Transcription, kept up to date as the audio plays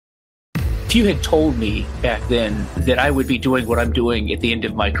If you had told me back then that I would be doing what I'm doing at the end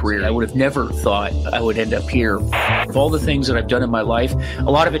of my career, I would have never thought I would end up here. Of all the things that I've done in my life,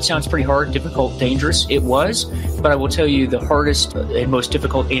 a lot of it sounds pretty hard, difficult, dangerous. It was, but I will tell you the hardest and most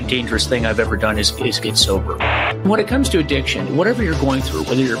difficult and dangerous thing I've ever done is get sober. When it comes to addiction, whatever you're going through,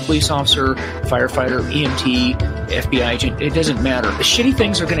 whether you're a police officer, firefighter, EMT, FBI agent, it doesn't matter. The shitty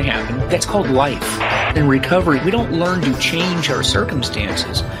things are going to happen. That's called life. In recovery, we don't learn to change our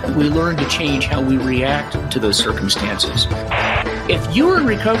circumstances. We learn to change how we react to those circumstances. If you're in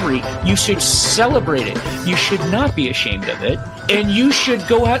recovery, you should celebrate it. You should not be ashamed of it. And you should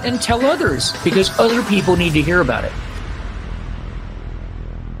go out and tell others because other people need to hear about it.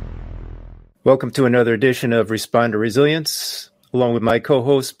 Welcome to another edition of Respond to Resilience. Along with my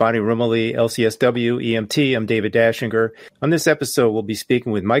co-host, Bonnie Rumley, LCSW, EMT, I'm David Dashinger. On this episode, we'll be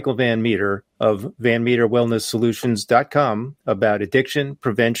speaking with Michael Van Meter of VanMeterWellnessSolutions.com about addiction,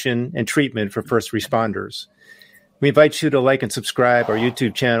 prevention, and treatment for first responders. We invite you to like and subscribe. Our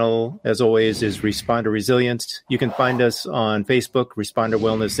YouTube channel, as always, is Respond to Resilience. You can find us on Facebook, Respond to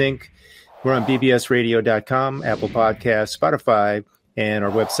Wellness Inc. We're on bbsradio.com, Apple Podcasts, Spotify, and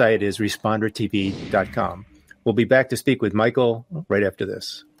our website is respondertv.com. We'll be back to speak with Michael right after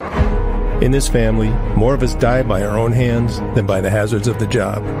this. In this family, more of us die by our own hands than by the hazards of the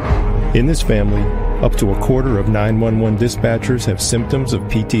job. In this family, up to a quarter of 911 dispatchers have symptoms of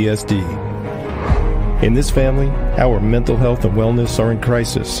PTSD. In this family, our mental health and wellness are in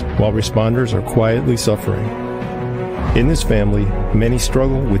crisis, while responders are quietly suffering. In this family, many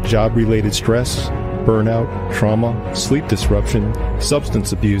struggle with job-related stress, burnout, trauma, sleep disruption,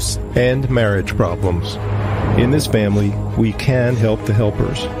 substance abuse, and marriage problems. In this family, we can help the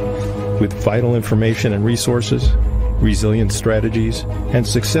helpers with vital information and resources, resilience strategies, and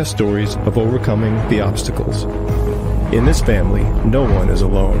success stories of overcoming the obstacles. In this family, no one is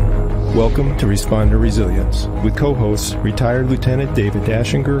alone. Welcome to Respond to Resilience with co-hosts retired Lieutenant David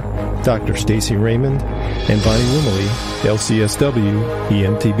Dashinger, Dr. Stacy Raymond, and Bonnie Rumley, LCSW,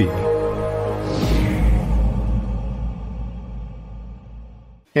 EMTB.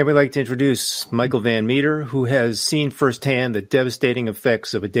 And we'd like to introduce Michael Van Meter, who has seen firsthand the devastating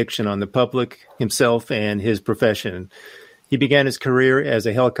effects of addiction on the public, himself, and his profession. He began his career as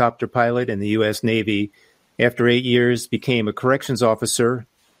a helicopter pilot in the U.S. Navy. After 8 years, became a corrections officer,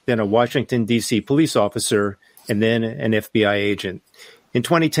 then a Washington, D.C. police officer, and then an FBI agent. In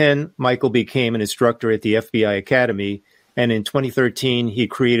 2010, Michael became an instructor at the FBI Academy, and in 2013, he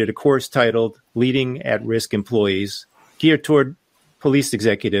created a course titled Leading at-Risk Employees, geared toward police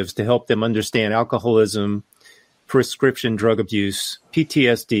executives to help them understand alcoholism, prescription drug abuse,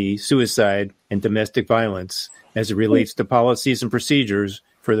 PTSD, suicide, and domestic violence as it relates to policies and procedures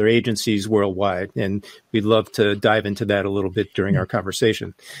for their agencies worldwide. And we'd love to dive into that a little bit during our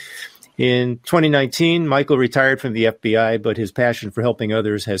conversation. In 2019, Michael retired from the FBI, but his passion for helping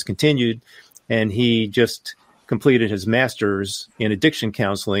others has continued, and he just completed his master's in addiction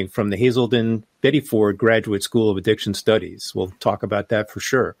counseling from the Hazelden Betty Ford Graduate School of Addiction Studies. We'll talk about that for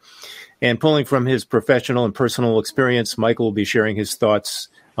sure. And pulling from his professional and personal experience, Michael will be sharing his thoughts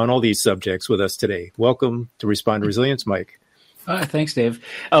on all these subjects with us today. Welcome to Respond to Resilience, Mike. Thanks, Dave.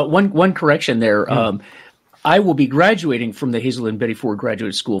 One correction there. I will be graduating from the Hazelden Betty Ford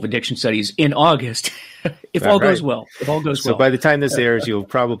Graduate School of Addiction Studies in August, if all goes well. So by the time this airs, you'll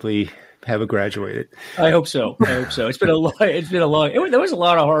probably have graduated. I hope so. It's been a long. There was a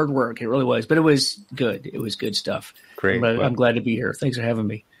lot of hard work. It really was, but it was good. It was good stuff. Great. I'm glad to be here. Thanks for having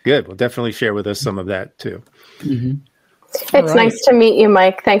me. Good. Well, definitely share with us some of that too. Mm-hmm. It's nice to meet you,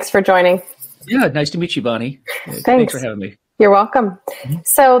 Mike. Thanks for joining. Yeah, nice to meet you, Bonnie. Thanks for having me. You're welcome. Mm-hmm.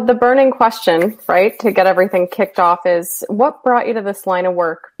 So the burning question, right, to get everything kicked off is, what brought you to this line of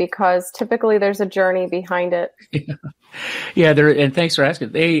work? Because typically there's a journey behind it. Yeah. And thanks for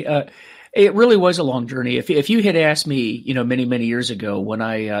asking. It really was a long journey. If you had asked me, many years ago when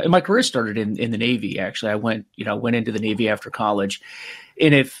and my career started in the Navy, actually, I went into the Navy after college.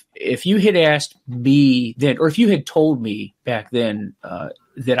 And if you had asked me then, or if you had told me back then,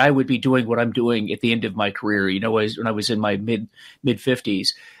 that I would be doing what I'm doing at the end of my career, when I was in my mid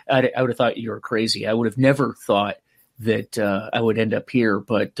 50s, I would have thought you were crazy. I would have never thought that I would end up here.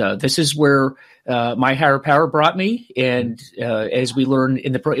 But this is where my higher power brought me. And as we learn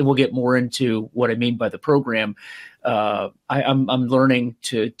and we'll get more into what I mean by the program, I'm learning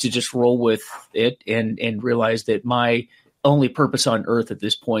to just roll with it and realize that my only purpose on earth at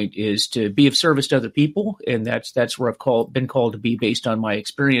this point is to be of service to other people. And that's where I've been called to be based on my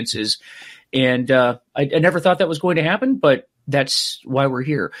experiences. And I never thought that was going to happen, but that's why we're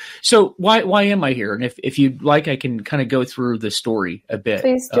here. So why am I here? And if you'd like, I can kind of go through the story a bit.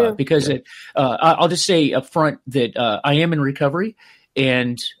 Please do. Because I'll just say up front that I am in recovery.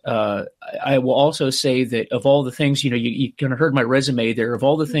 And I will also say that of all the things, you kind of heard my resume there, of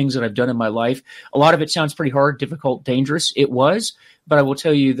all the things that I've done in my life, a lot of it sounds pretty hard, difficult, dangerous. It was. But I will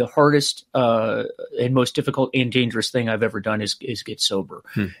tell you the hardest and most difficult and dangerous thing I've ever done is get sober.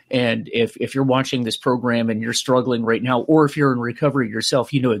 And if you're watching this program and you're struggling right now, or if you're in recovery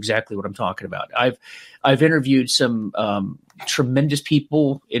yourself, you know exactly what I'm talking about. I've interviewed some tremendous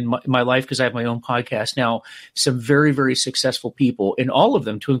people in my life because I have my own podcast now, some very, very successful people, and all of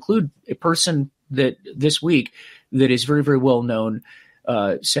them, to include a person that this week that is very, very well known,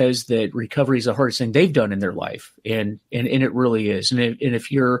 says that recovery is the hardest thing they've done in their life. And it really is. And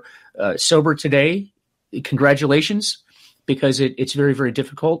if you're sober today, congratulations, because it's very, very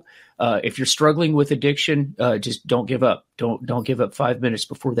difficult. If you're struggling with addiction, just don't give up. Don't give up 5 minutes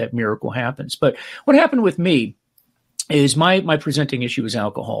before that miracle happens. But what happened with me is my presenting issue is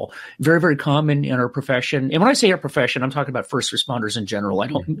alcohol. Very, very common in our profession. And when I say our profession, I'm talking about first responders in general. I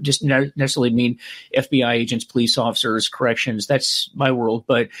don't just necessarily mean FBI agents, police officers, corrections. That's my world.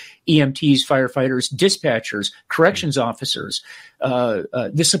 But EMTs, firefighters, dispatchers, corrections officers,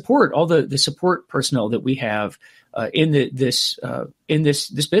 the support, all the support personnel that we have in this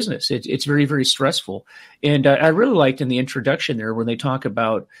business. It's very, very stressful. And I really liked in the introduction there when they talk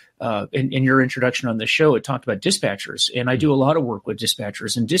about, in your introduction on the show, it talked about dispatchers. And I do a lot of work with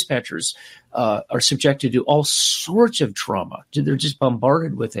dispatchers, and dispatchers are subjected to all sorts of trauma. They're just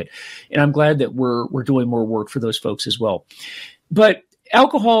bombarded with it. And I'm glad that we're doing more work for those folks as well. But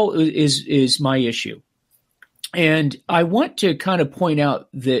alcohol is my issue. And I want to kind of point out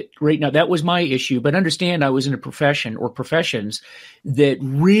that right now that was my issue, but understand I was in a profession or professions that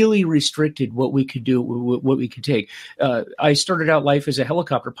really restricted what we could do, what we could take. I started out life as a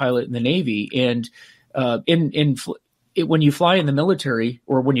helicopter pilot in the Navy, and when you fly in the military,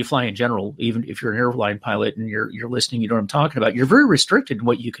 or when you fly in general, even if you're an airline pilot and you're listening, you know what I'm talking about. You're very restricted in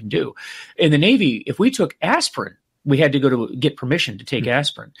what you can do. In the Navy, if we took aspirin, we had to go to get permission to take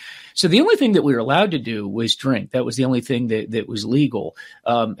aspirin. So the only thing that we were allowed to do was drink. That was the only thing that was legal.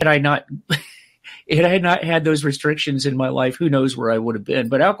 Had I not had those restrictions in my life, who knows where I would have been.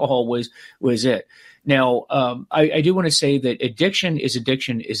 But alcohol was it. Now, I do want to say that addiction is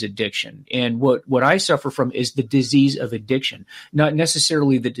addiction. And what I suffer from is the disease of addiction, not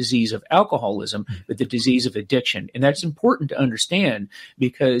necessarily the disease of alcoholism, but the disease of addiction. And that's important to understand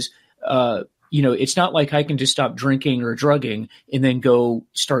because it's not like I can just stop drinking or drugging and then go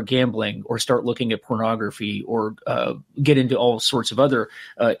start gambling or start looking at pornography or get into all sorts of other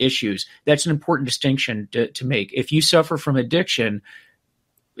issues. That's an important distinction to make. If you suffer from addiction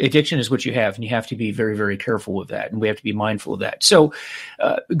is what you have, and you have to be very, very careful with that, and we have to be mindful of that. So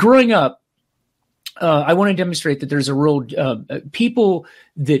growing up, I want to demonstrate that there's a real people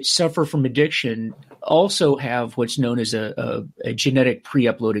that suffer from addiction also have what's known as a genetic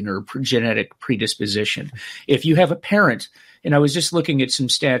pre-uploading or genetic predisposition. If you have a parent, and I was just looking at some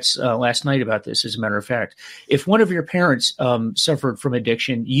stats last night about this, as a matter of fact, if one of your parents suffered from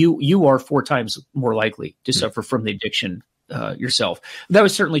addiction, you are 4 times more likely to suffer from the addiction yourself. That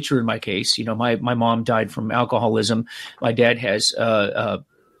was certainly true in my case. My mom died from alcoholism. My dad has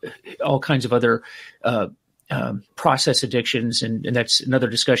all kinds of other process addictions, and that's another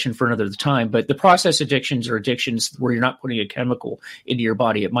discussion for another time. But the process addictions are addictions where you're not putting a chemical into your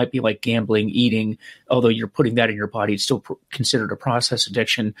body. It might be like gambling, eating, although you're putting that in your body. It's still considered a process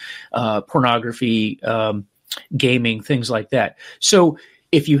addiction, pornography, gaming, things like that. So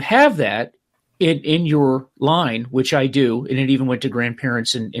if you have that in your line, which I do, and it even went to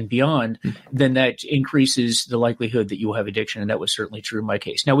grandparents and beyond, then that increases the likelihood that you will have addiction. And that was certainly true in my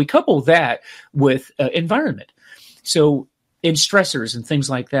case. Now, we couple that with environment. So in stressors and things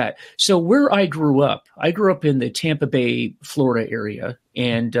like that. So where I grew up in the Tampa Bay, Florida area.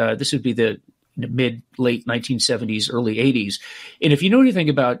 And this would be the late 1970s, early 80s. And if you know anything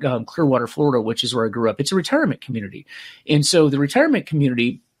about Clearwater, Florida, which is where I grew up, it's a retirement community. And so the retirement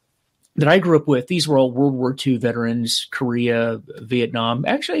community that I grew up with, these were all World War II veterans, Korea, Vietnam.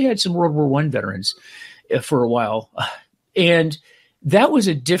 Actually, I had some World War I veterans for a while. And that was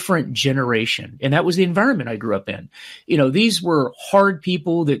a different generation. And that was the environment I grew up in. These were hard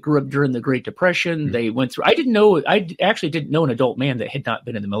people that grew up during the Great Depression. They went through, I actually didn't know an adult man that had not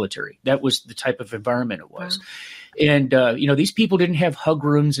been in the military. That was the type of environment it was. Wow. And, these people didn't have hug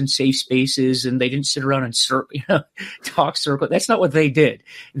rooms and safe spaces, and they didn't sit around and talk circle. That's not what they did.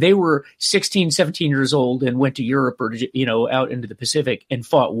 They were 16, 17 years old and went to Europe or, out into the Pacific and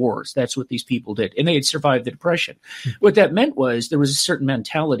fought wars. That's what these people did. And they had survived the Depression. What that meant was there was a certain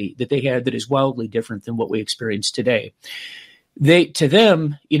mentality that they had that is wildly different than what we experience today. To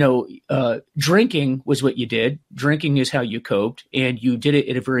them, drinking was what you did. Drinking is how you coped, and you did it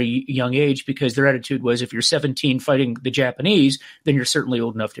at a very young age because their attitude was if you're 17 fighting the Japanese, then you're certainly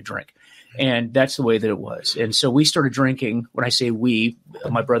old enough to drink. And that's the way that it was. And so we started drinking. When I say we,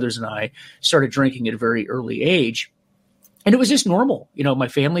 my brothers and I started drinking at a very early age. And it was just normal. My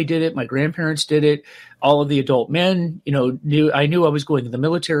family did it. My grandparents did it. All of the adult men, knew I was going to the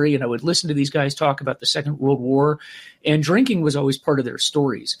military, and I would listen to these guys talk about the Second World War, and drinking was always part of their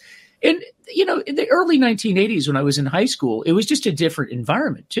stories. And, in the early 1980s, when I was in high school, it was just a different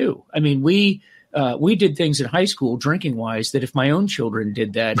environment too. I mean, we did things in high school drinking wise that if my own children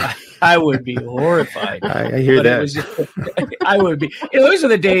did that, I would be horrified. I hear that. I would be. Those are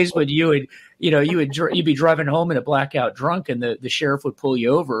the days when you'd be driving home in a blackout drunk, and the sheriff would pull you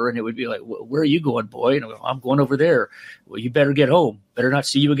over, and it would be like, "Where are you going, boy?" And I'm going over there. Well, you better get home. Better not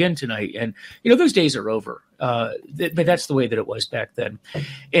see you again tonight. And those days are over. But that's the way that it was back then.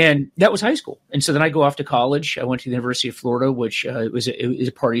 And that was high school. And so then I go off to college. I went to the University of Florida, which was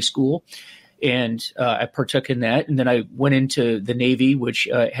a party school. And I partook in that. And then I went into the Navy, which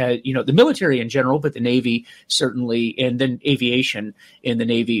had, the military in general, but the Navy certainly, and then aviation in the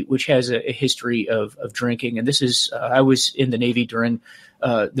Navy, which has a history of drinking. And this is, I was in the Navy during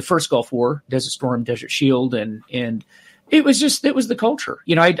the first Gulf War, Desert Storm, Desert Shield, and it was the culture.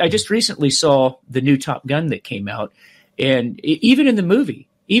 I just recently saw the new Top Gun that came out. And even in the movie,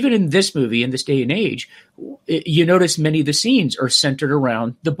 even in this movie, in this day and age, you notice many of the scenes are centered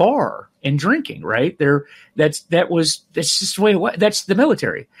around the bar and drinking, right? That's just the way it was. That's the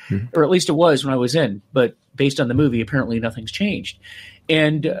military, or at least it was when I was in. But based on the movie, apparently nothing's changed.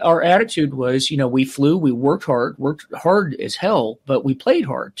 And our attitude was, we flew, we worked hard as hell, but we played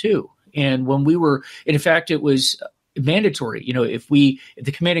hard too. And when we were, and in fact, it was mandatory. If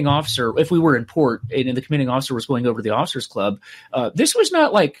the commanding officer, if we were in port and the commanding officer was going over to the officers club, this was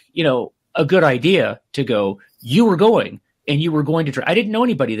not like, a good idea to go. You were going and you were going to drink. I didn't know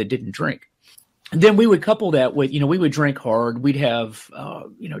anybody that didn't drink. And then we would couple that with, we would drink hard. We'd have,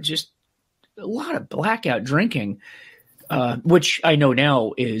 just a lot of blackout drinking, which I know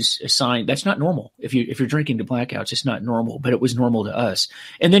now is a sign that's not normal. If you're drinking to blackouts, it's not normal, but it was normal to us.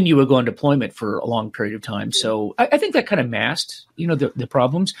 And then you would go on deployment for a long period of time. So I think that kind of masked, the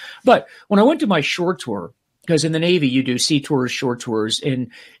problems. But when I went to my shore tour, because in the Navy you do sea tours, shore tours, and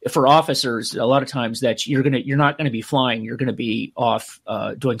for officers, a lot of times that's you're not going to be flying, you're going to be off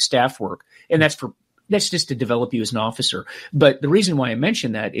doing staff work, and that's just to develop you as an officer. But the reason why I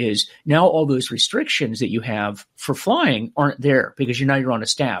mention that is now all those restrictions that you have for flying aren't there because you're on a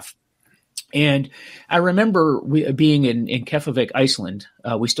staff. And I remember being in Keflavik, Iceland.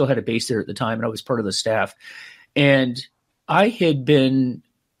 We still had a base there at the time, and I was part of the staff. And I had been.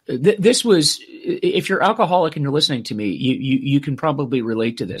 This was, if you're alcoholic and you're listening to me, you can probably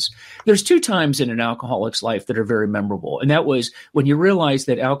relate to this. There's two times in an alcoholic's life that are very memorable. And that was when you realized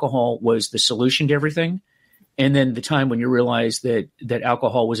that alcohol was the solution to everything. And then the time when you realized that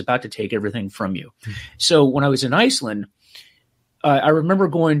alcohol was about to take everything from you. Mm-hmm. So when I was in Iceland, I remember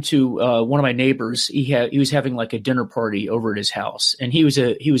going to one of my neighbors. He was having like a dinner party over at his house, and he was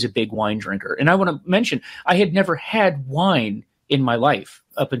a big wine drinker. And I want to mention, I had never had wine in my life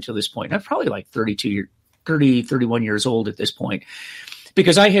up until this point. I'm probably like 31 years old at this point,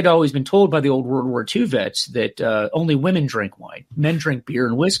 because I had always been told by the old World War II vets that only women drink wine. Men drink beer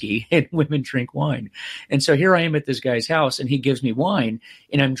and whiskey, and women drink wine. And so here I am at this guy's house, and he gives me wine,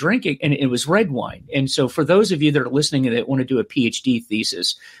 and I'm drinking, and it was red wine. And so for those of you that are listening and that want to do a PhD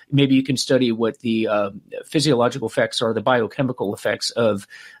thesis, maybe you can study what the physiological effects are, the biochemical effects of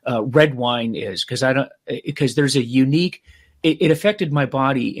red wine is, because there's a unique. It affected my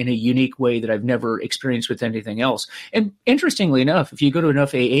body in a unique way that I've never experienced with anything else. And interestingly enough, if you go to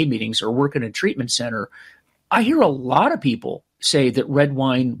enough AA meetings or work in a treatment center, I hear a lot of people say that red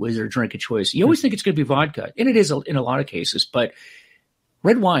wine was their drink of choice. You always think it's going to be vodka, and it is in a lot of cases, but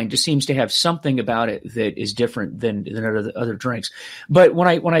red wine just seems to have something about it that is different than other drinks. But when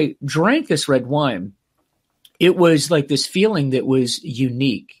I drank this red wine, it was like this feeling that was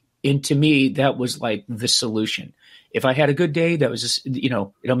unique. And to me, that was like the solution. If I had a good day, that was just,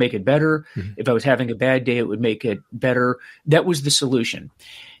 it'll make it better. Mm-hmm. If I was having a bad day, it would make it better. That was the solution.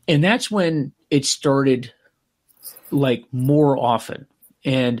 And that's when it started like more often.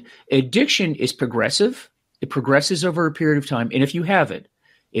 And addiction is progressive. It progresses over a period of time. And if you have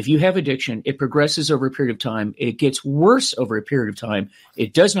addiction, it progresses over a period of time. It gets worse over a period of time.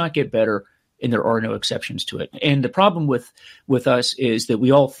 It does not get better, and there are no exceptions to it. And the problem with us is that we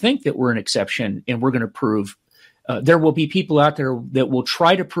all think that we're an exception, and we're going to prove there will be people out there that will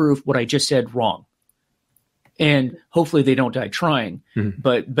try to prove what I just said wrong. And hopefully they don't die trying,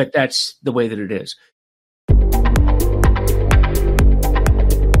 but that's the way that it is.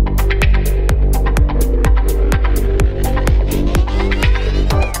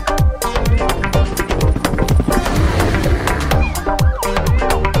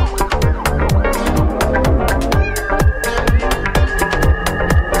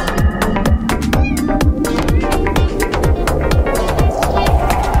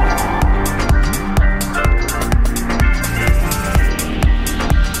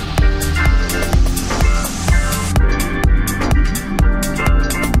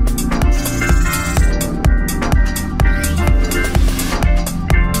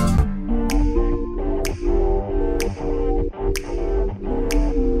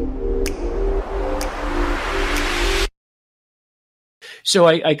 So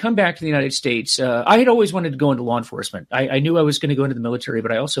I come back to the United States. I had always wanted to go into law enforcement. I knew I was going to go into the military,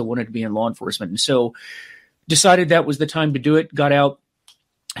 but I also wanted to be in law enforcement. And so decided that was the time to do it. Got out,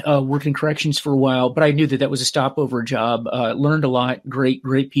 worked in corrections for a while, but I knew that was a stopover job. Learned a lot.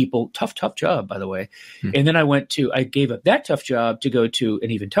 Great people. Tough job, by the way. And then I gave up that tough job to go to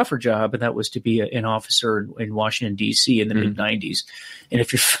an even tougher job, and that was to be an officer in Washington, D.C. in the mid-'90s. And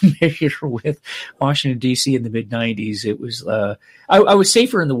if you're familiar with Washington, D.C. in the mid-'90s, it was I was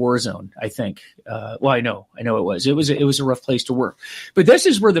safer in the war zone, I think. I know it was. It was a rough place to work. But this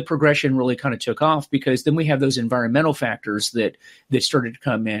is where the progression really kind of took off, because then we have those environmental factors that started to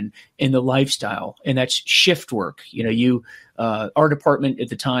come in the lifestyle, and that's shift work. Our department at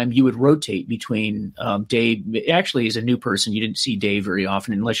the time, you would rotate between Dave. Actually, as a new person, you didn't see Dave very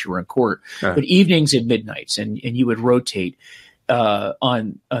often unless you were in court. But evenings and midnights, and you would rotate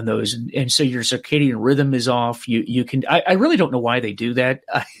on those, and so your circadian rhythm is off. You can. I really don't know why they do that.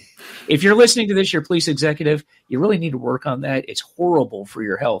 If you're listening to this, you're a police executive, you really need to work on that. It's horrible for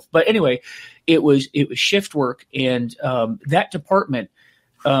your health. But anyway, it was shift work, and that department.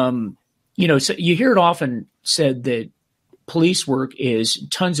 So you hear it often said that police work is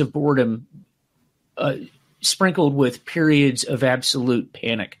tons of boredom, sprinkled with periods of absolute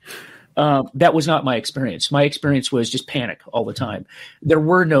panic. That was not my experience. My experience was just panic all the time. There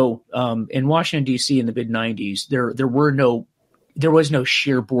were no, in Washington, D.C. in the mid-'90s, there was no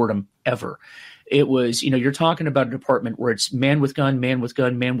sheer boredom ever. It was, you're talking about a department where it's man with gun, man with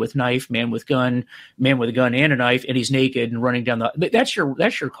gun, man with knife, man with gun, man with a gun and a knife, and he's naked and running down that's your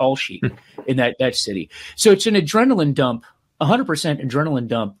call sheet in that city. So it's an adrenaline dump, 100% adrenaline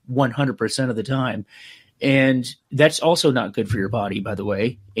dump, 100% of the time. And that's also not good for your body, by the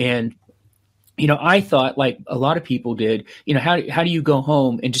way. And, I thought, like a lot of people did, how do you go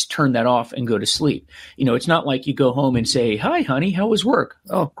home and just turn that off and go to sleep? It's not like you go home and say, "Hi, honey, how was work?"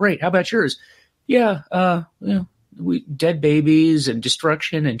 "Oh, great. How about yours?" "Yeah, we dead babies and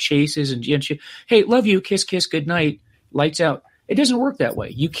destruction and chases and hey, love you, kiss, kiss, good night, lights out." It doesn't work that way.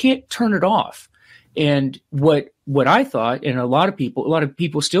 You can't turn it off. And what I thought, and a lot of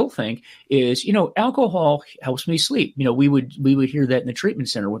people still think, is, alcohol helps me sleep. We would hear that in the treatment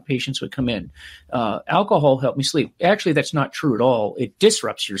center when patients would come in. Alcohol helped me sleep. Actually, that's not true at all. It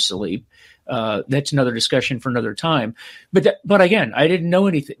disrupts your sleep. That's another discussion for another time. But again, I didn't know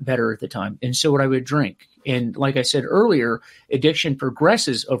anything better at the time, and so what I would drink. And like I said earlier, addiction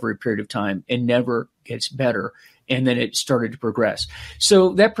progresses over a period of time and never gets better. And then it started to progress.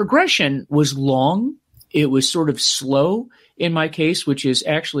 So that progression was long. It was sort of slow in my case, which is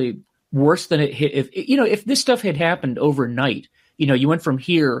actually worse than it hit. If this stuff had happened overnight, you went from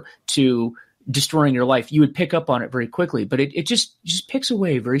here to destroying your life, you would pick up on it very quickly, but it just picks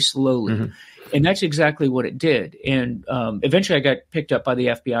away very slowly. Mm-hmm. And that's exactly what it did. And eventually I got picked up by the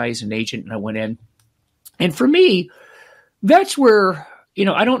FBI as an agent, and I went in. And for me, that's where,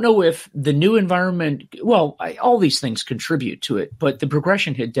 I don't know if the new environment, all these things contribute to it, but the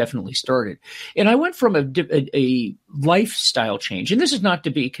progression had definitely started. And I went from a lifestyle change, and this is not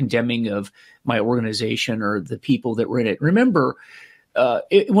to be condemning of my organization or the people that were in it. Remember,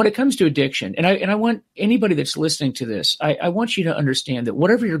 when it comes to addiction, and I want anybody that's listening to this, I want you to understand that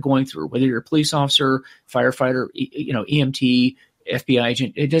whatever you're going through, whether you're a police officer, firefighter, EMT, FBI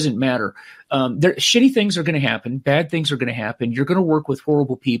agent, it doesn't matter. Shitty things are going to happen. Bad things are going to happen. You're going to work with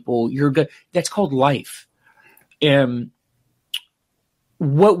horrible people. That's called life.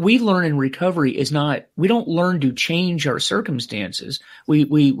 what we learn in recovery is not, we don't learn to change our circumstances. We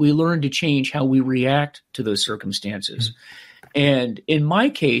learn to change how we react to those circumstances. Mm-hmm. And in my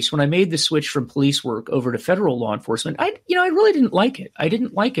case, when I made the switch from police work over to federal law enforcement, I really didn't like it. I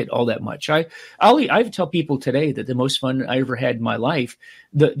didn't like it all that much. I tell people today that the most fun I ever had in my life,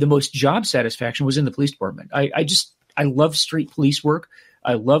 the most job satisfaction was in the police department. I loved street police work.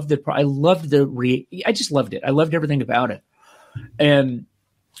 I just loved it. I loved everything about it. And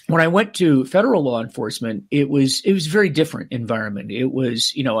when I went to federal law enforcement, it was a very different environment. It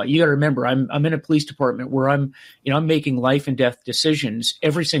was, you got to remember, I'm in a police department where I'm making life and death decisions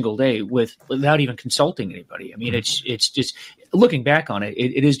every single day without even consulting anybody. I mean, it's just, looking back on it,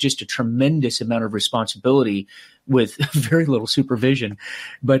 it is just a tremendous amount of responsibility with very little supervision.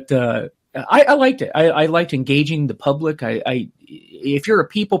 But I liked it. I liked engaging the public. If you're a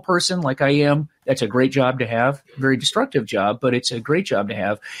people person like I am, that's a great job to have. Very destructive job, but it's a great job to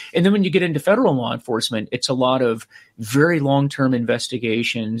have. And then when you get into federal law enforcement, it's a lot of very long-term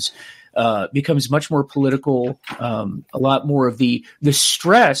investigations. Becomes much more political. A lot more of the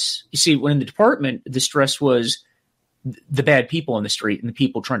stress. You see, when in the department, the stress was the bad people on the street and the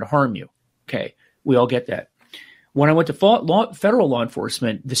people trying to harm you. Okay, we all get that. When I went to federal law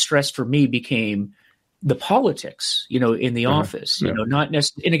enforcement, the stress for me became the politics, in the office, not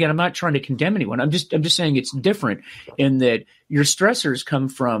necessarily. And again, I'm not trying to condemn anyone. I'm just saying it's different in that your stressors come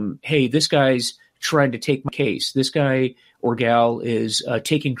from, hey, this guy's trying to take my case. This guy or gal is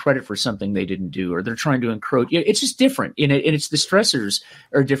taking credit for something they didn't do, or they're trying to encroach. It's just different. And it's the stressors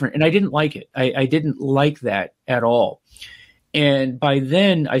are different. And I didn't like it. I didn't like that at all. And by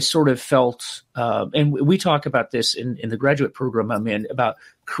then I sort of felt, and we talk about this in the graduate program I'm in, about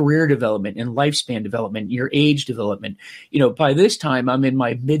career development and lifespan development, your age development. By this time I'm in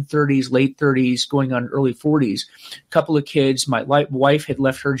my mid 30s, late 30s, going on early 40s, a couple of kids. My wife had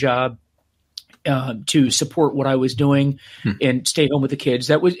left her job to support what I was doing and stay home with the kids.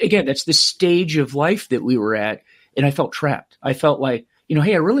 That's the stage of life that we were at. And I felt trapped. I felt like,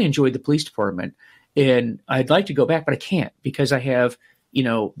 hey, I really enjoyed the police department. And I'd like to go back, but I can't because I have,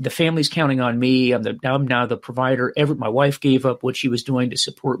 the family's counting on me. I'm now the provider. My wife gave up what she was doing to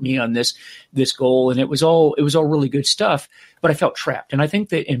support me on this goal. And it was all really good stuff, but I felt trapped. And I think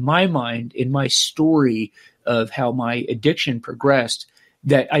that in my mind, in my story of how my addiction progressed,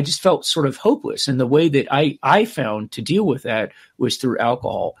 that I just felt sort of hopeless. And the way that I found to deal with that was through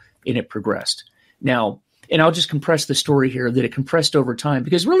alcohol, and it progressed. Now, and I'll just compress the story here, that it compressed over time,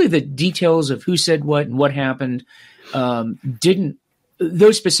 because really the details of who said what and what happened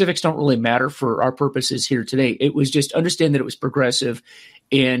those specifics don't really matter for our purposes here today. It was just understand that it was progressive,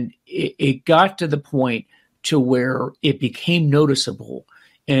 and it got to the point to where it became noticeable.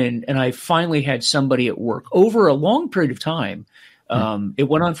 And I finally had somebody at work over a long period of time. It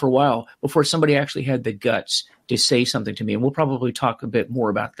went on for a while before somebody actually had the guts to say something to me. And we'll probably talk a bit more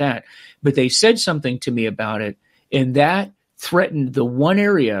about that. But they said something to me about it, and that threatened the one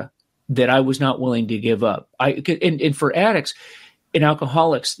area that I was not willing to give up. And for addicts and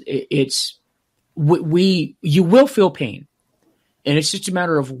alcoholics, you will feel pain. And it's just a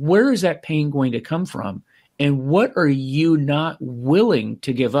matter of where is that pain going to come from, and what are you not willing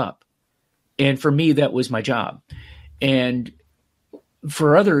to give up? And for me, that was my job. And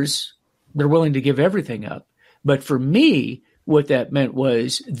for others, they're willing to give everything up. But for me, what that meant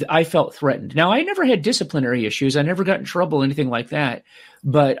was I felt threatened. Now, I never had disciplinary issues. I never got in trouble, anything like that.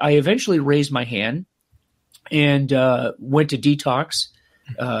 But I eventually raised my hand and went to detox,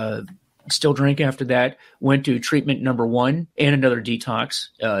 still drank after that, went to treatment number 1 and another detox,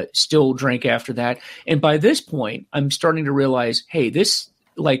 still drank after that. And by this point, I'm starting to realize, hey,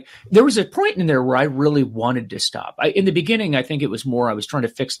 there was a point in there where I really wanted to stop. In the beginning, I think it was more I was trying to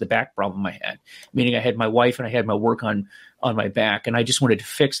fix the back problem I had, meaning I had my wife and I had my work on my back, and I just wanted to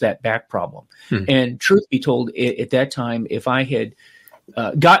fix that back problem. And truth be told, at that time, if I had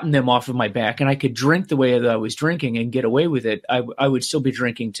gotten them off of my back and I could drink the way that I was drinking and get away with it, I would still be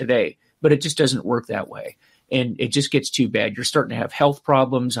drinking today. But it just doesn't work that way. And it just gets too bad. You're starting to have health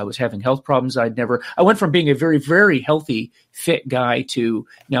problems. I was having health problems I went from being a very, very healthy, fit guy to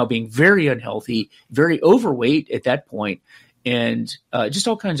now being very unhealthy, very overweight at that point, and just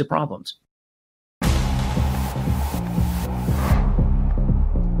all kinds of problems.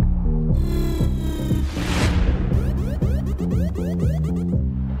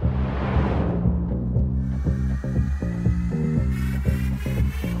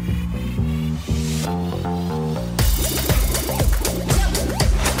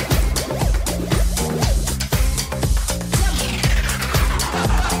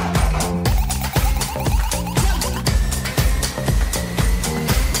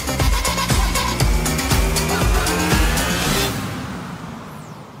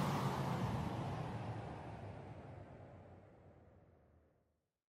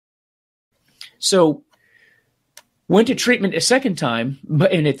 So went to treatment a second time,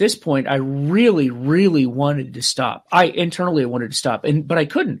 and at this point, I really, really wanted to stop. Internally wanted to stop, but I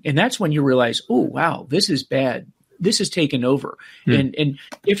couldn't. And that's when you realize, oh, wow, this is bad. This has taken over. And you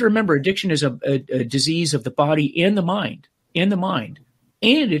have to remember, addiction is a disease of the body and the mind,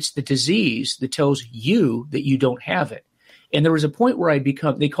 And it's the disease that tells you that you don't have it. And there was a point where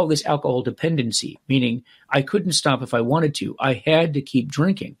they call this alcohol dependency, meaning I couldn't stop if I wanted to. I had to keep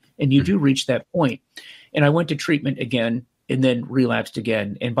drinking. And you do reach that point. And I went to treatment again and then relapsed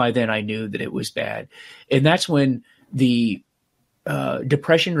again. And by then I knew that it was bad. And that's when the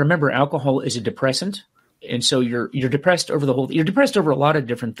depression, remember, alcohol is a depressant. And so you're depressed you're depressed over a lot of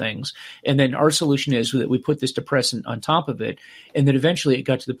different things. And then our solution is that we put this depressant on top of it. And then eventually it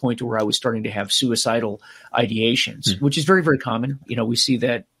got to the point to where I was starting to have suicidal ideations, which is very, very common. We see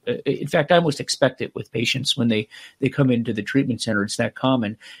that. In fact, I almost expect it with patients when they come into the treatment center. It's that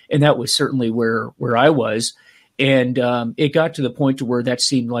common. And that was certainly where I was. And it got to the point to where that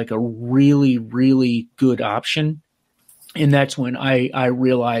seemed like a really, really good option. And that's when I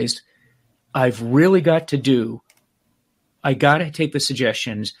realized I've really got to take the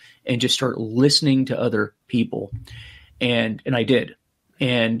suggestions and just start listening to other people. And I did.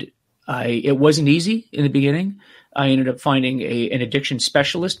 And it wasn't easy in the beginning. I ended up finding an addiction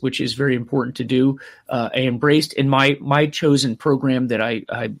specialist, which is very important to do. I embraced in my chosen program that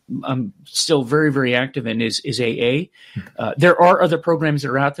I'm still very, very active in is AA. There are other programs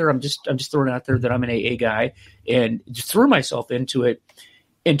that are out there. I'm just throwing out there that I'm an AA guy, and just threw myself into it.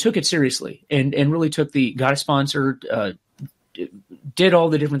 And took it seriously, and really got a sponsor, did all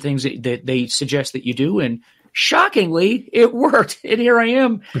the different things that they suggest that you do, and shockingly, it worked. And here I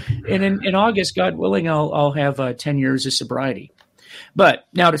am, and in August, God willing, I'll have 10 years of sobriety. But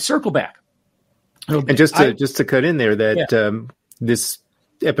now to circle back, and just to cut in there that this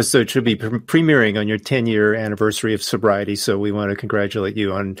episode should be premiering on your 10-year anniversary of sobriety. So we want to congratulate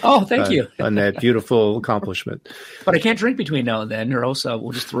you on thank you on that beautiful accomplishment. But I can't drink between now and then, or else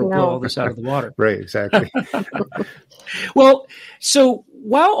we'll just blow all this out of the water. Right, exactly. Well, so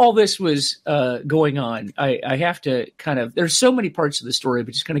while all this was going on, I have to there's so many parts of the story,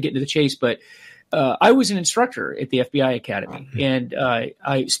 but just kind of get into the chase. But I was an instructor at the FBI Academy, and I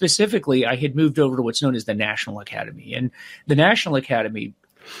had moved over to what's known as the National Academy. And the National Academy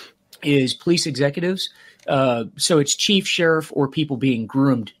is police executives. So it's chief, sheriff, or people being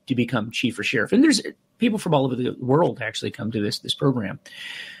groomed to become chief or sheriff. And there's people from all over the world actually come to this program.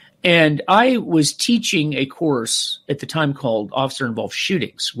 And I was teaching a course at the time called Officer-Involved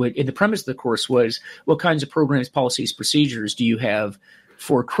Shootings. And the premise of the course was, what kinds of programs, policies, procedures do you have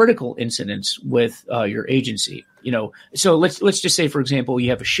for critical incidents with your agency? So let's just say, for example, you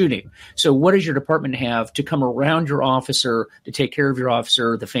have a shooting. So what does your department have to come around your officer, to take care of your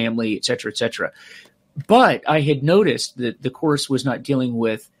officer, the family, et cetera, et cetera? But I had noticed that the course was not dealing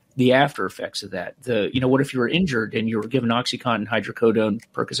with the after effects of that. What if you were injured and you were given OxyContin, hydrocodone,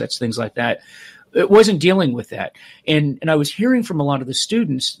 Percocets, things like that? It wasn't dealing with that. And I was hearing from a lot of the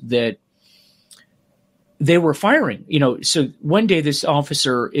students that they were firing, so one day this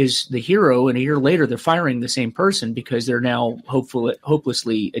officer is the hero, and a year later they're firing the same person because they're now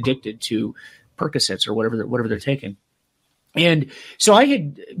hopelessly addicted to Percocets or whatever they're taking. And so I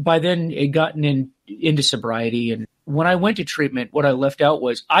had by then gotten into sobriety. And when I went to treatment, what I left out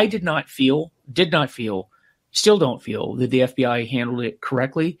was I did not feel, still don't feel that the FBI handled it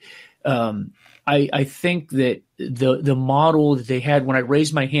correctly. I think that the model that they had when I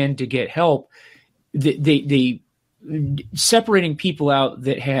raised my hand to get help, they separating people out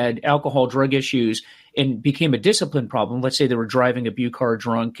that had alcohol, drug issues, and became a discipline problem. Let's say they were driving a Buick car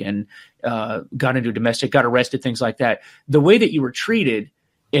drunk and got into a domestic, got arrested, things like that. The way that you were treated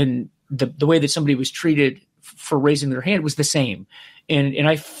and the way that somebody was treated for raising their hand was the same. And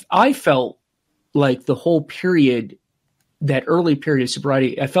I felt like the whole period, that early period of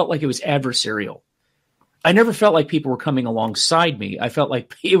sobriety, I felt like it was adversarial. I never felt like people were coming alongside me. I felt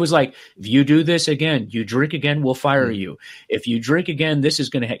like it was like, if you do this again, you drink again, we'll fire you. If you drink again, this is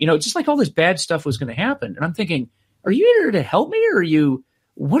going to, just like all this bad stuff was going to happen. And I'm thinking, are you here to help me, or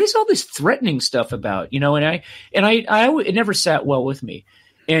what is all this threatening stuff about? And it never sat well with me.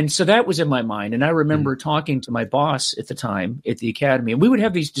 And so that was in my mind. And I remember talking to my boss at the time at the academy, and we would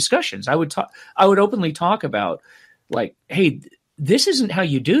have these discussions. I would openly talk about, like, hey, this isn't how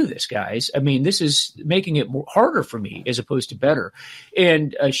you do this, guys. I mean, this is making it harder for me as opposed to better.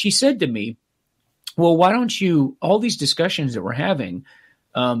 And she said to me, well, why don't you, all these discussions that we're having,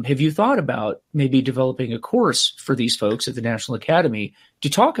 have you thought about maybe developing a course for these folks at the National Academy to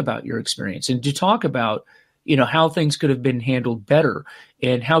talk about your experience and to talk about how things could have been handled better,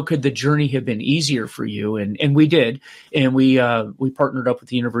 and how could the journey have been easier for you. And we did. And we partnered up with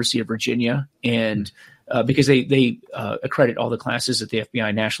the University of Virginia, and because they accredit all the classes at the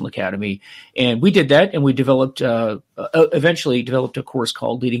FBI National Academy. And we did that, and we eventually developed a course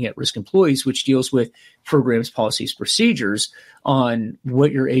called Leading at Risk Employees, which deals with programs, policies, procedures on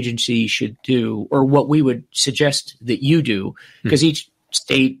what your agency should do, or what we would suggest that you do, because each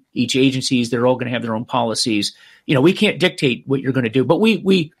state, each agencies, they're all going to have their own policies. We can't dictate what you're going to do, but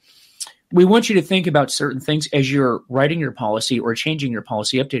we want you to think about certain things as you're writing your policy or changing your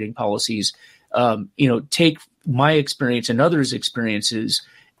policy, updating policies. Take my experience and others' experiences,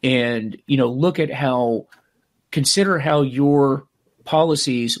 and consider how your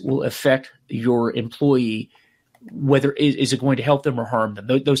policies will affect your employee. Whether is it going to help them or harm them,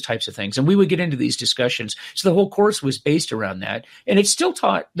 those types of things. And we would get into these discussions. So the whole course was based around that, and it's still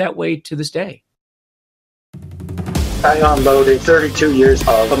taught that way to this day. I unloaded 32 years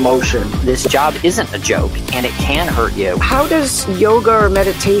of emotion. This job isn't a joke, and it can hurt you. How does yoga or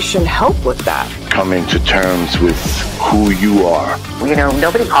meditation help with that? Coming to terms with who you are.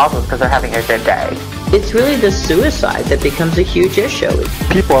 Nobody calls us because they're having a good day. It's really the suicide that becomes a huge issue.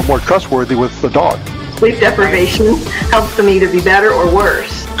 People are more trustworthy with the dog. Sleep deprivation helps them either be better or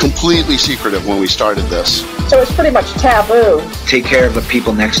worse. Completely secretive when we started this. So it's pretty much taboo. Take care of the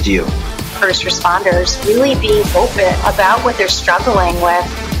people next to you. First responders really being open about what they're struggling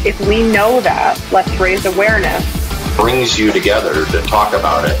with. If we know that, let's raise awareness. Brings you together to talk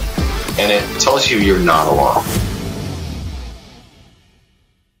about it, and it tells you you're not alone.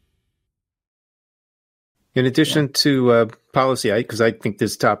 In addition to policy, because I think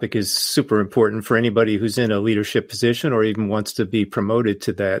this topic is super important for anybody who's in a leadership position or even wants to be promoted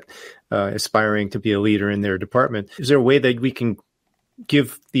to that, aspiring to be a leader in their department, is there a way that we can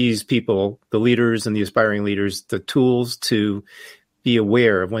give these people, the leaders and the aspiring leaders, the tools to be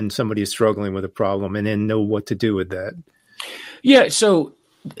aware of when somebody is struggling with a problem and then know what to do with that? Yeah. So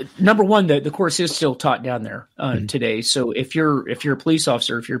number one, the course is still taught down there today. So if you're a police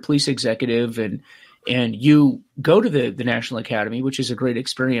officer, if you're a police executive, and you go to the National Academy, which is a great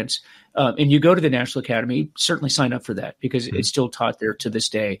experience, and you go to the National Academy, certainly sign up for that, because it's still taught there to this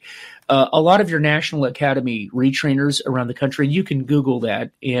day. A lot of your National Academy retrainers around the country, you can Google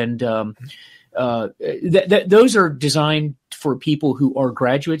that, and those are designed for people who are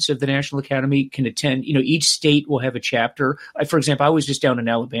graduates of the National Academy, can attend. Each state will have a chapter. For example, I was just down in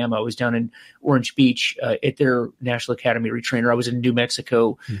Alabama. I was down in Orange Beach at their National Academy retrainer. I was in New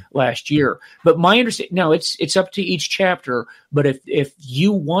Mexico last year. But my understanding, now it's up to each chapter. But if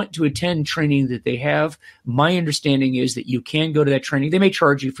you want to attend training that they have, my understanding is that you can go to that training. They may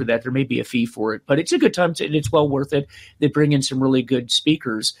charge you for that. There may be a fee for it, but it's a good time. It's well worth it. They bring in some really good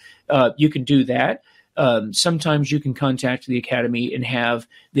speakers. You can do that. Sometimes you can contact the academy and have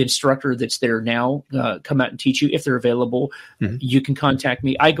the instructor that's there now come out and teach you if they're available. You can contact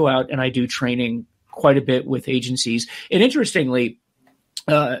me. I go out and I do training quite a bit with agencies. And interestingly,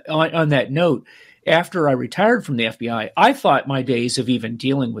 on that note, after I retired from the FBI, I thought my days of even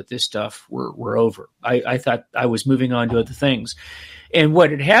dealing with this stuff were over. I thought I was moving on to other things. And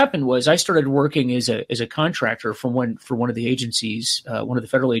what had happened was I started working as a contractor for one of the agencies, one of the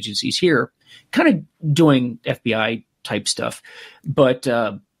federal agencies here, kind of doing FBI type stuff. But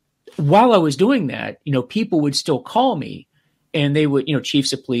while I was doing that, people would still call me, and they would,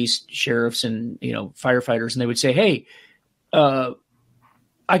 chiefs of police, sheriffs, and firefighters, and they would say, "Hey,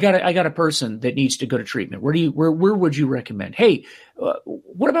 I got a person that needs to go to treatment. Where would you recommend? Hey,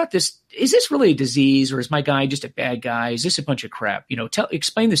 what about this? Is this really a disease, or is my guy just a bad guy? Is this a bunch of crap?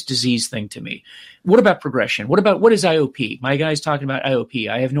 Explain this disease thing to me. What about progression? What is IOP? My guy's talking about IOP.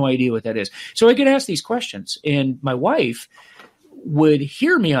 I have no idea what that is." So I could ask these questions, and my wife would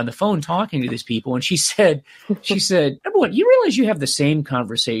hear me on the phone talking to these people, and she said, "Number one, you realize you have the same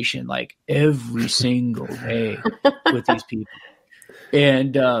conversation like every single day with these people."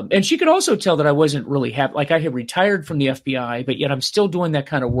 And she could also tell that I wasn't really happy. Like, I had retired from the FBI, but yet I'm still doing that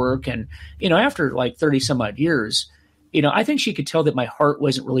kind of work. And, after like 30 some odd years, I think she could tell that my heart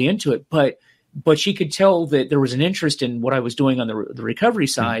wasn't really into it, but she could tell that there was an interest in what I was doing on the recovery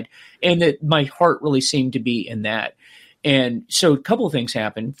side, and that my heart really seemed to be in that. And so a couple of things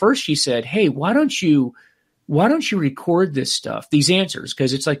happened. First, she said, "Hey, why don't you record this stuff, these answers?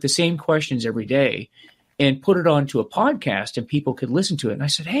 Because it's like the same questions every day, and put it onto a podcast and people could listen to it." And I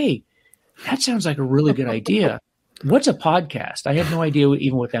said, "Hey, that sounds like a really good idea. What's a podcast?" I had no idea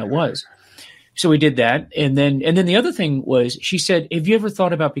even what that was. So we did that. And then the other thing was, she said, "Have you ever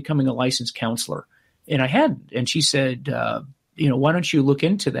thought about becoming a licensed counselor?" And I hadn't. And she said, "Why don't you look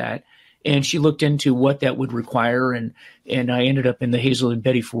into that And she looked into what that would require, and I ended up in the Hazel and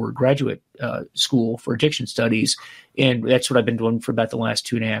Betty Ford Graduate School for Addiction Studies, and that's what I've been doing for about the last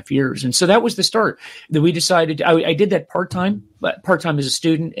 2.5 years. And so that was the start. That we decided I did that part-time as a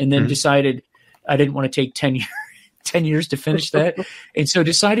student, and then decided I didn't want to take 10 years to finish that, and so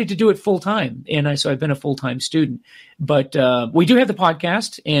decided to do it full-time. And so I've been a full-time student. But we do have the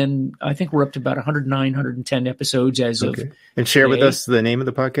podcast, and I think we're up to about 109, 110 episodes as of And share today. with us the name of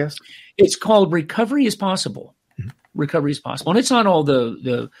the podcast. It's called Recovery is Possible. Recovery is Possible. And it's on all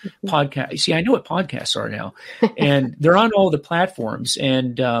the podcasts. See, I know what podcasts are now. And they're on all the platforms.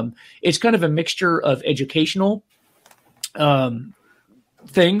 And it's kind of a mixture of educational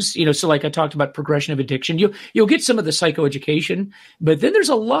things, so like I talked about progression of addiction, you'll get some of the psychoeducation, but then there's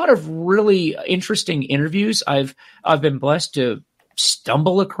a lot of really interesting interviews. I've been blessed to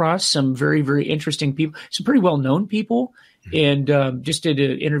stumble across some very, very interesting people, some pretty well-known people, and just did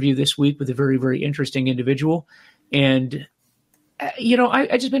an interview this week with a very, very interesting individual. And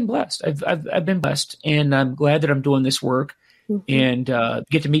I just been blessed. I've been blessed, and I'm glad that I'm doing this work. And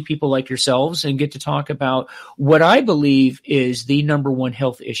get to meet people like yourselves and get to talk about what I believe is the number one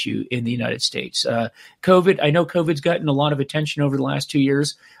health issue in the United States. COVID, I know COVID's gotten a lot of attention over the last 2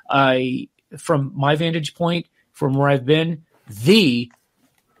 years. From my vantage point, from where I've been, the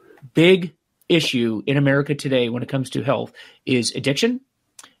big issue in America today when it comes to health is addiction,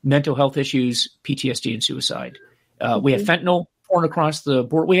 mental health issues, PTSD, and suicide. We have fentanyl pouring across the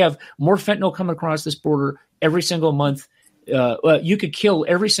border. We have more fentanyl coming across this border every single month. You could kill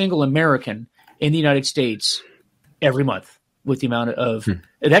every single American in the United States every month with the amount of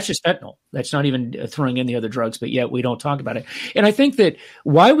that's just fentanyl. That's not even throwing in the other drugs, but yet we don't talk about it. And I think that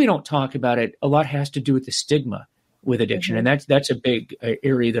why we don't talk about it, a lot has to do with the stigma with addiction. And that's a big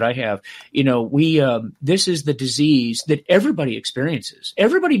area that I have. This is the disease that everybody experiences.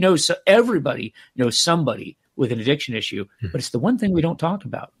 Everybody knows somebody with an addiction issue, but it's the one thing we don't talk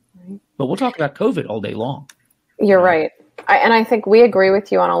about. But we'll talk about COVID all day long. You're right. I think we agree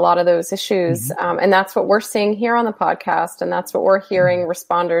with you on a lot of those issues. And that's what we're seeing here on the podcast. And that's what we're hearing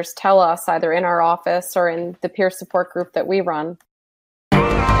responders tell us either in our office or in the peer support group that we run. Don't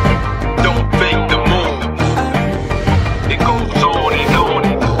fake the move. It goes on and on.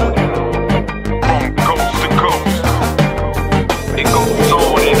 From coast to coast. It goes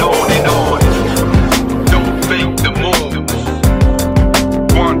on and on and on. Don't fake the move.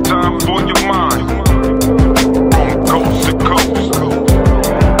 One time for your mind. Coast to coast,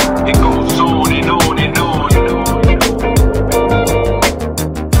 it goes on and on and on.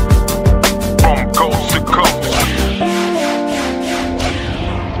 From coast to coast.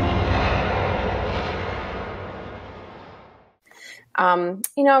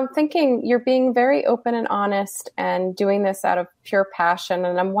 I'm thinking you're being very open and honest and doing this out of pure passion.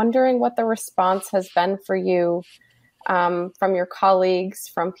 And I'm wondering what the response has been for you from your colleagues,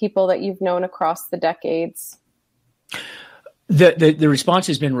 from people that you've known across the decades. The response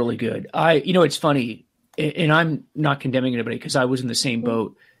has been really good. It's funny, and I'm not condemning anybody because I was in the same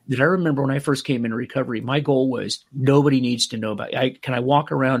boat. That I remember when I first came into recovery, my goal was nobody needs to know about it. Can I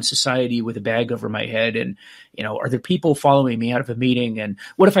walk around society with a bag over my head? And, are there people following me out of a meeting? And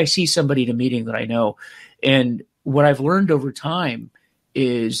what if I see somebody at a meeting that I know? And what I've learned over time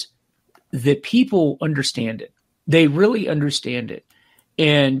is that people understand it. They really understand it.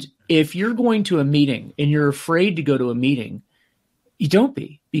 And if you're going to a meeting and you're afraid to go to a meeting, you don't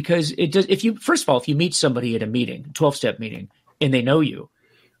be, because it does. If you meet somebody at a meeting, 12-step meeting, and they know you,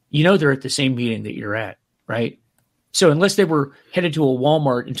 they're at the same meeting that you're at, right? So unless they were headed to a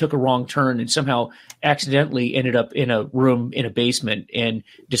Walmart and took a wrong turn and somehow accidentally ended up in a room in a basement and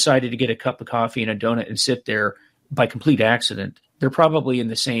decided to get a cup of coffee and a donut and sit there by complete accident, they're probably in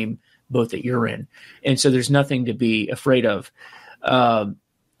the same boat that you're in. And so there's nothing to be afraid of.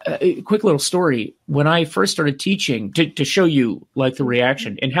 A quick little story. When I first started teaching, to show you like the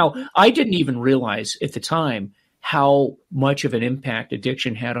reaction and how I didn't even realize at the time how much of an impact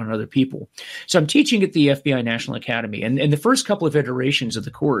addiction had on other people. So I'm teaching at the FBI National Academy, and the first couple of iterations of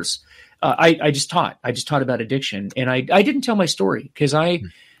the course, I just taught about addiction, and I didn't tell my story because I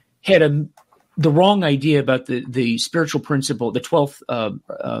had the wrong idea about the spiritual principle, the 12th,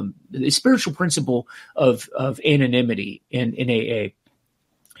 the spiritual principle of anonymity in AA.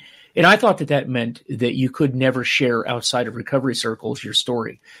 And I thought that meant that you could never share outside of recovery circles your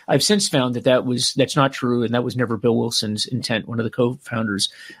story. I've since found that's not true, and that was never Bill Wilson's intent, one of the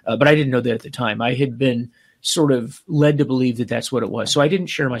co-founders. But I didn't know that at the time. I had been sort of led to believe that that's what it was. So I didn't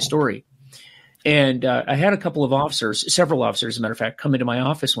share my story. And I had a couple of officers, several officers, as a matter of fact, come into my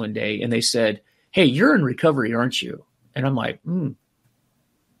office one day, and they said, "Hey, you're in recovery, aren't you?" And I'm like, Well,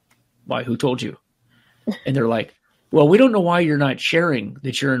 Why? Who told you? And they're like, well, we don't know why you're not sharing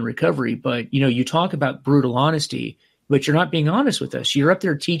that you're in recovery, but you talk about brutal honesty, but you're not being honest with us. You're up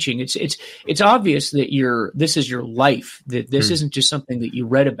there teaching. It's obvious that this is your life, that this isn't just something that you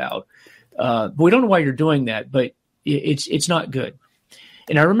read about. But we don't know why you're doing that, but it's not good.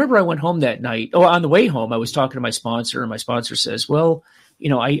 And I remember I went home that night. Oh, on the way home, I was talking to my sponsor, and my sponsor says, well,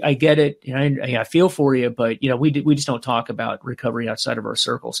 I get it, and I feel for you, but we just don't talk about recovery outside of our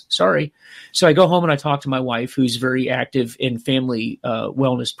circles. Sorry. So I go home and I talk to my wife, who's very active in family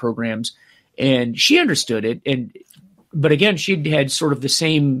wellness programs, and she understood it. But again, she'd had sort of the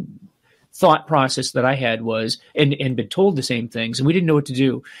same thought process that I had and been told the same things, and we didn't know what to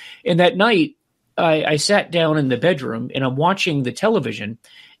do. And that night, I sat down in the bedroom and I'm watching the television.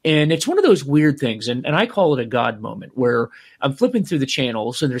 And it's one of those weird things, and I call it a God moment, where I'm flipping through the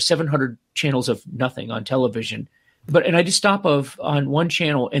channels, and there's 700 channels of nothing on television. And I just stop on one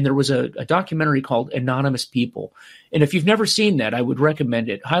channel, and there was a documentary called Anonymous People. And if you've never seen that, I would recommend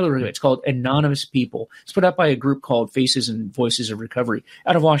it, highly recommend it. It's called Anonymous People. It's put out by a group called Faces and Voices of Recovery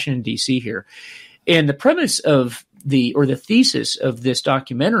out of Washington, D.C. here. And the premise of the thesis of this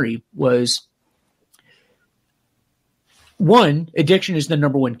documentary was, one, addiction is the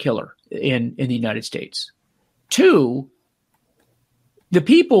number one killer in the United States. Two, the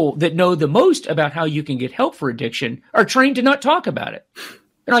people that know the most about how you can get help for addiction are trained to not talk about it.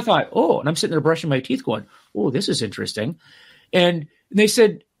 And I thought, and I'm sitting there brushing my teeth going, this is interesting. And they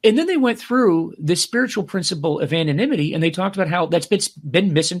said, and then they went through the spiritual principle of anonymity, and they talked about how that's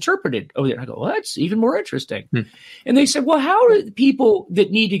been misinterpreted over there. I go, well, that's even more interesting. And they said, well, how do the people that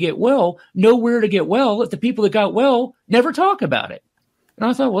need to get well know where to get well if the people that got well never talk about it? And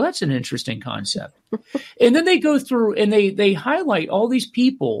I thought, well, that's an interesting concept. And then they go through and they highlight all these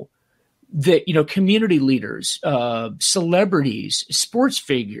people that, community leaders, celebrities, sports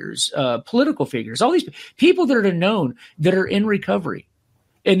figures, political figures, all these people that are known that are in recovery.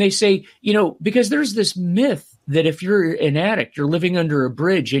 And they say, because there's this myth that if you're an addict, you're living under a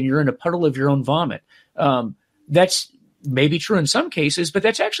bridge and you're in a puddle of your own vomit. That's maybe true in some cases, but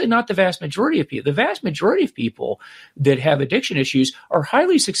that's actually not the vast majority of people. The vast majority of people that have addiction issues are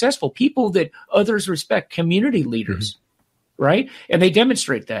highly successful, people that others respect, community leaders, right? And they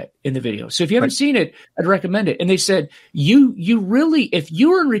demonstrate that in the video. So if you haven't seen it, I'd recommend it. And they said, you really, if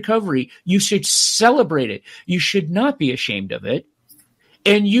you're in recovery, you should celebrate it. You should not be ashamed of it.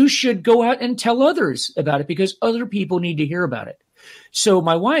 And you should go out and tell others about it because other people need to hear about it. So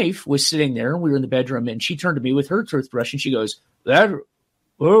my wife was sitting there, and we were in the bedroom, and she turned to me with her toothbrush, and she goes, and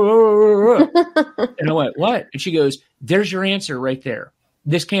I went, what? And she goes, there's your answer right there.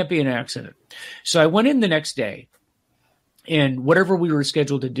 This can't be an accident. So I went in the next day, and whatever we were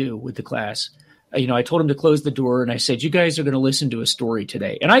scheduled to do with the class, I told him to close the door, and I said, you guys are going to listen to a story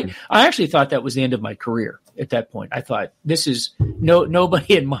today. And I actually thought that was the end of my career at that point. I thought, this is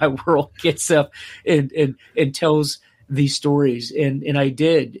nobody in my world gets up and tells these stories. And I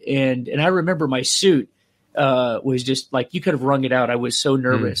did. And I remember my suit was just like, you could have wrung it out. I was so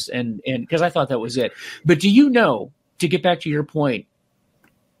nervous and because I thought that was it. But to get back to your point,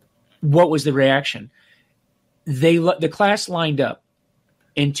 what was the reaction? The class lined up.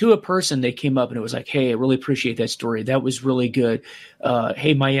 And to a person, they came up and it was like, hey, I really appreciate that story. That was really good.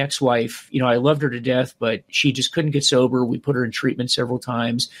 Hey, my ex-wife, I loved her to death, but she just couldn't get sober. We put her in treatment several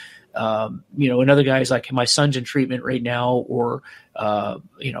times. Another guy is like, my son's in treatment right now. Or,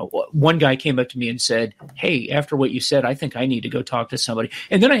 one guy came up to me and said, hey, after what you said, I think I need to go talk to somebody.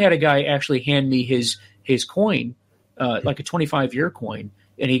 And then I had a guy actually hand me his coin, like a 25-year coin.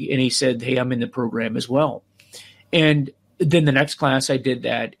 And he said, hey, I'm in the program as well. And then the next class I did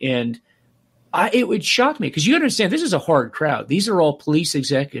that, and it would shock me because you understand this is a hard crowd. These are all police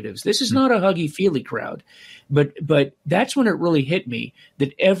executives. This is not a huggy-feely crowd. But that's when it really hit me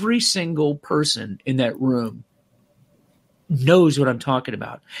that every single person in that room knows what I'm talking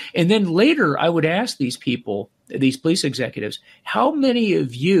about. And then later I would ask these people, these police executives, how many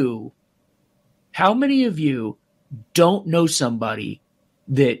of you don't know somebody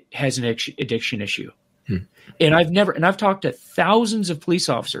that has an addiction issue? And I've talked to thousands of police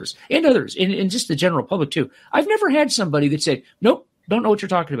officers and others, and just the general public too. I've never had somebody that said, nope, don't know what you're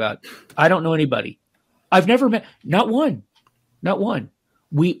talking about. I don't know anybody. I've never met, not one.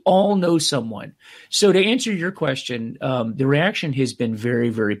 We all know someone. So to answer your question, the reaction has been very,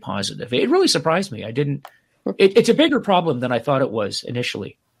 very positive. It really surprised me. It's a bigger problem than I thought it was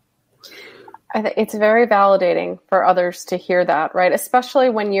initially. It's very validating for others to hear that, right? Especially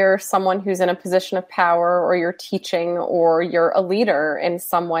when you're someone who's in a position of power or you're teaching or you're a leader in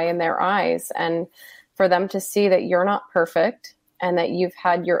some way in their eyes. And for them to see that you're not perfect and that you've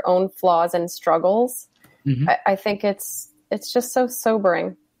had your own flaws and struggles. Mm-hmm. I think it's just so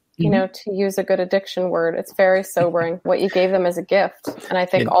sobering, you know, to use a good addiction word. It's very sobering what you gave them as a gift. And I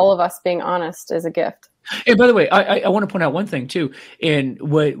think all of us being honest is a gift. And by the way, I want to point out one thing too. And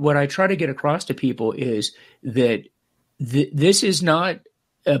what I try to get across to people is that this is not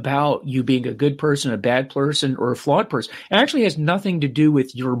about you being a good person, a bad person, or a flawed person. It actually has nothing to do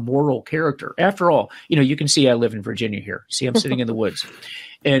with your moral character. After all, you know, you can see I live in Virginia here. See, I'm sitting in the woods.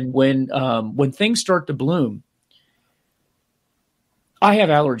 And when things start to bloom, I have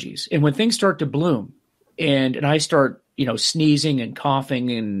allergies. And when things start to bloom and I start, you know, sneezing and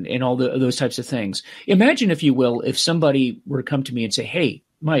coughing and all those types of things, imagine, if you will, if somebody were to come to me and say, hey,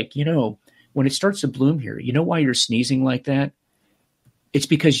 Mike, you know, when it starts to bloom here, you know why you're sneezing like that? It's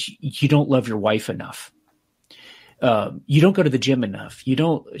because you don't love your wife enough. You don't go to the gym enough. You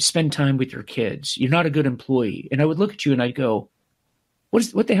don't spend time with your kids. You're not a good employee. And I would look at you and I'd go,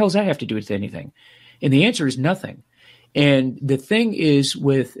 what the hell does that have to do with anything? And the answer is nothing. And the thing is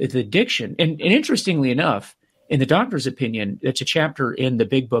with addiction, and interestingly enough, in the doctor's opinion, it's a chapter in the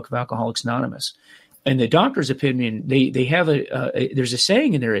big book of Alcoholics Anonymous. In the doctor's opinion, they have there's a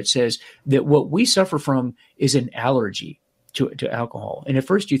saying in there. It says that what we suffer from is an allergy to alcohol. And at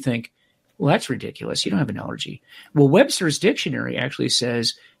first you think, well, that's ridiculous. You don't have an allergy. Well, Webster's dictionary actually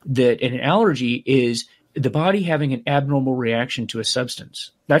says that an allergy is the body having an abnormal reaction to a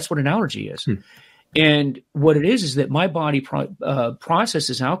substance. That's what an allergy is. And what it is that my body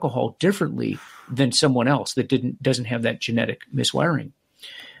processes alcohol differently than someone else that doesn't have that genetic miswiring.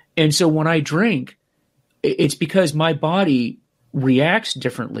 And so when I drink, it's because my body reacts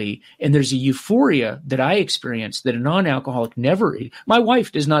differently, and there's a euphoria that I experience that a non-alcoholic never. My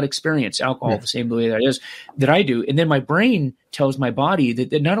wife does not experience alcohol the same way that I do, and then my brain tells my body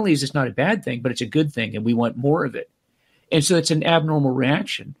that not only is this not a bad thing, but it's a good thing, and we want more of it. And so it's an abnormal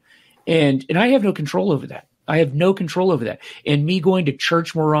reaction, and I have no control over that. I have no control over that. And me going to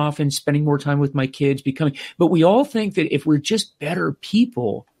church more often, spending more time with my kids, but we all think that if we're just better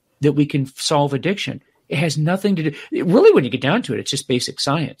people, that we can solve addiction. It has nothing to do. Really, when you get down to it, it's just basic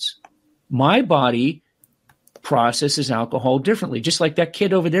science. My body processes alcohol differently, just like that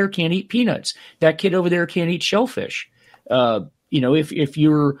kid over there can't eat peanuts. That kid over there can't eat shellfish. You know, if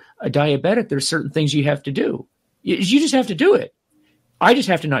you're a diabetic, there's certain things you have to do. You just have to do it. I just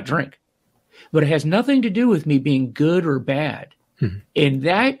have to not drink. But it has nothing to do with me being good or bad. Mm-hmm. And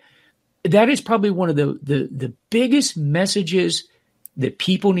that is probably one of the biggest messages that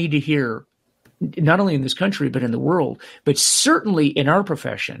people need to hear, not only in this country, but in the world, but certainly in our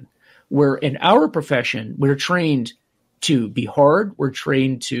profession, where in our profession, we're trained to be hard, we're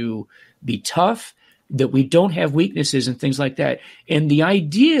trained to be tough, that we don't have weaknesses and things like that. And the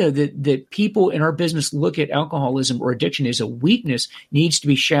idea that people in our business look at alcoholism or addiction as a weakness needs to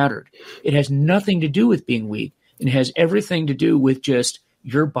be shattered. It has nothing to do with being weak. It has everything to do with just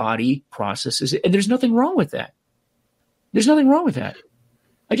your body processes it. And there's nothing wrong with that. There's nothing wrong with that.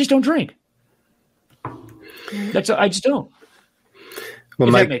 I just don't drink. I just don't. Well,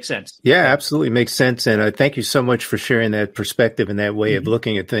 if Mike, that makes sense. Yeah, absolutely makes sense. And thank you so much for sharing that perspective and that way of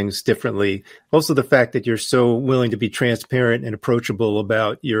looking at things differently. Also, the fact that you're so willing to be transparent and approachable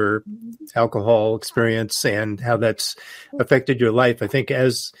about your alcohol experience and how that's affected your life. I think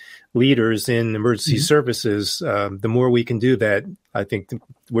as leaders in emergency services, the more we can do that, I think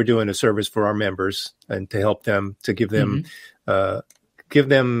we're doing a service for our members and to help them, to give them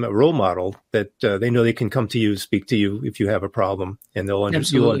a role model that they know they can come to you, speak to you if you have a problem, and you'll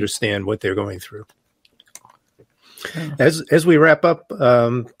understand what they're going through. As we wrap up,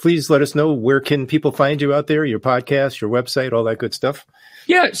 please let us know, where can people find you out there, your podcast, your website, all that good stuff?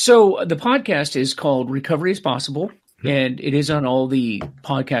 Yeah, so the podcast is called Recovery is Possible, and it is on all the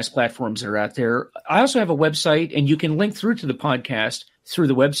podcast platforms that are out there. I also have a website, and you can link through to the podcast through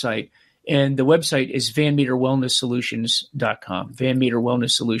the website. And the website is VanMeterWellnessSolutions.com,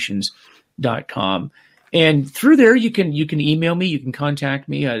 VanMeterWellnessSolutions.com. And through there, you can email me, you can contact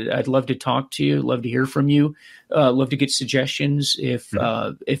me. I'd love to talk to you, love to hear from you, love to get suggestions. If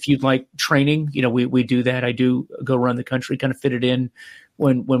you'd like training, we do that. I do go around the country, kind of fit it in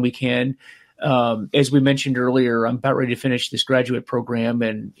when we can. As we mentioned earlier, I'm about ready to finish this graduate program,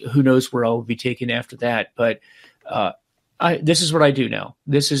 and who knows where I'll be taken after that. But this is what I do now.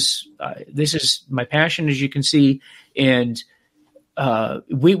 This is my passion, as you can see, and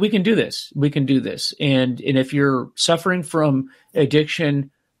we can do this. We can do this. And if you're suffering from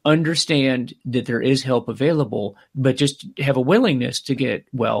addiction, understand that there is help available, but just have a willingness to get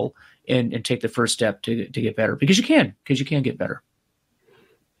well and take the first step to get better, because you can get better.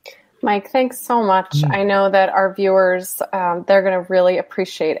 Mike, thanks so much. I know that our viewers, they're going to really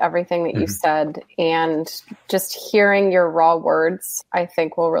appreciate everything that you said, and just hearing your raw words, I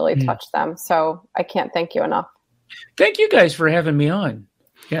think will really touch them. So I can't thank you enough. Thank you guys for having me on.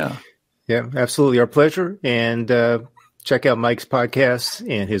 Yeah, absolutely. Our pleasure. And check out Mike's podcast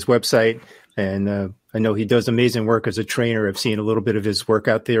and his website. And I know he does amazing work as a trainer. I've seen a little bit of his work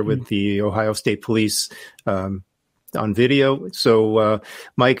out there with the Ohio State Police on video. So,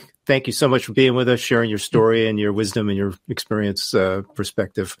 Mike, thank you so much for being with us, sharing your story and your wisdom and your experience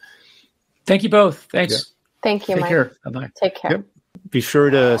perspective. Thank you both. Thanks. Yeah. Thank you, Take Mike. care. Bye-bye. Take care. Yep. Be sure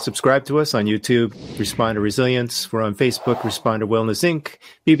to subscribe to us on YouTube, Respond to Resilience. We're on Facebook, Respond to Wellness Inc.,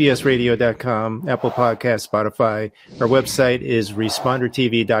 bbsradio.com, Apple Podcasts, Spotify. Our website is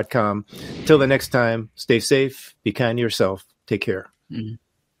respondertv.com. Till the next time, stay safe, be kind to yourself. Take care. Mm-hmm.